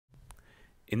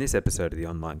In this episode of the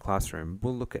online classroom,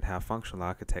 we'll look at how functional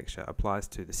architecture applies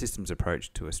to the system's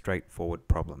approach to a straightforward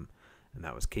problem, and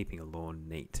that was keeping a lawn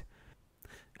neat.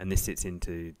 And this sits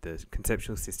into the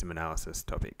conceptual system analysis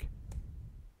topic.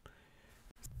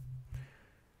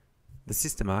 The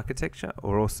system architecture,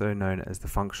 or also known as the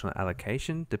functional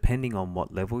allocation, depending on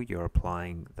what level you're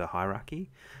applying the hierarchy,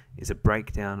 is a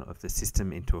breakdown of the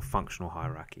system into a functional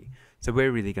hierarchy. So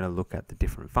we're really going to look at the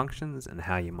different functions and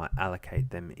how you might allocate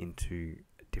them into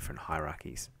different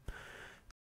hierarchies.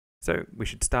 So we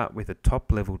should start with a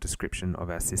top level description of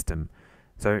our system.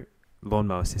 So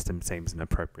lawnmower system seems an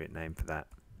appropriate name for that.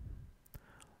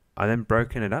 I then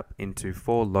broken it up into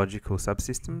 4 logical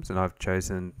subsystems, and I've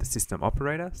chosen the system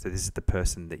operator, so this is the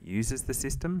person that uses the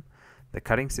system, the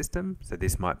cutting system, so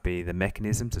this might be the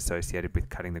mechanisms associated with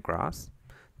cutting the grass,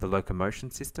 the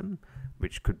locomotion system,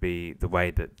 which could be the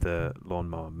way that the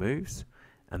lawnmower moves,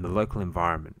 and the local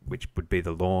environment, which would be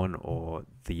the lawn or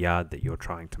the yard that you're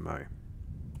trying to mow.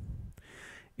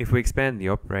 If we expand the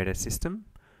operator system,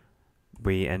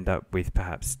 we end up with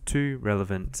perhaps 2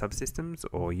 relevant subsystems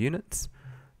or units.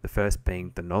 The first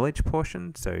being the knowledge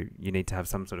portion, so you need to have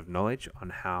some sort of knowledge on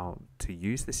how to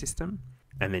use the system.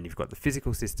 And then you've got the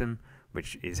physical system,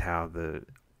 which is how the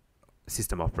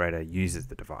system operator uses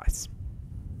the device.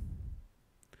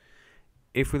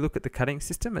 If we look at the cutting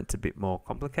system, it's a bit more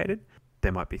complicated.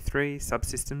 There might be 3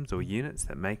 subsystems or units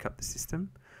that make up the system.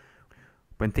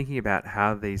 When thinking about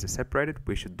how these are separated,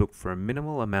 we should look for a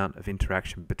minimal amount of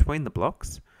interaction between the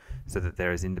blocks so that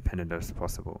they're as independent as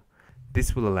possible.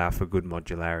 This will allow for good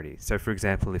modularity. So for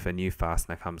example, if a new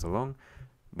fastener comes along,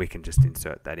 we can just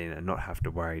insert that in and not have to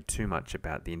worry too much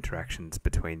about the interactions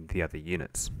between the other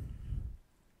units.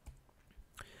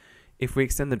 If we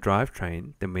extend the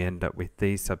drivetrain, then we end up with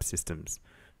these subsystems.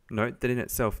 Note that in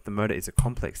itself, the motor is a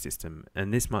complex system,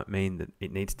 and this might mean that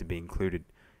it needs to be included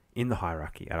in the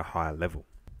hierarchy at a higher level.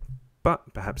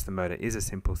 But perhaps the motor is a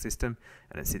simple system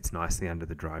and it sits nicely under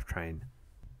the drivetrain.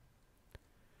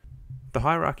 The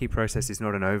hierarchy process is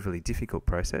not an overly difficult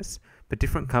process, but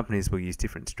different companies will use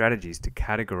different strategies to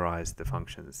categorize the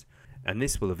functions, and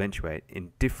this will eventuate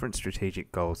in different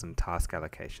strategic goals and task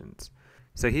allocations.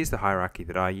 So here's the hierarchy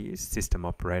that I use: system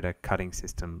operator, cutting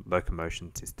system,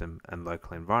 locomotion system, and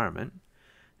local environment.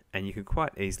 And you can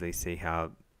quite easily see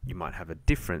how you might have a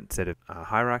different set of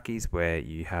hierarchies where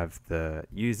you have the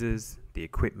users, the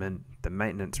equipment, the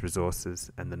maintenance resources,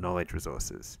 and the knowledge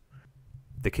resources.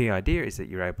 The key idea is that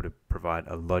you're able to provide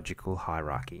a logical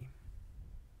hierarchy.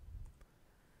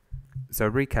 So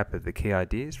a recap of the key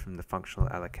ideas from the functional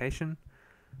allocation.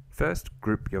 First,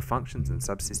 group your functions and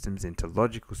subsystems into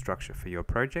logical structure for your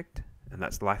project, and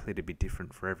that's likely to be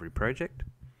different for every project,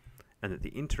 and that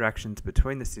the interactions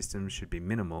between the systems should be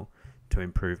minimal to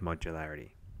improve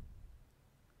modularity.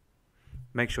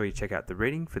 Make sure you check out the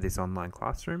reading for this online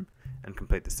classroom and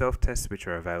complete the self-tests which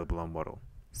are available on Waddle.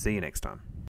 See you next time.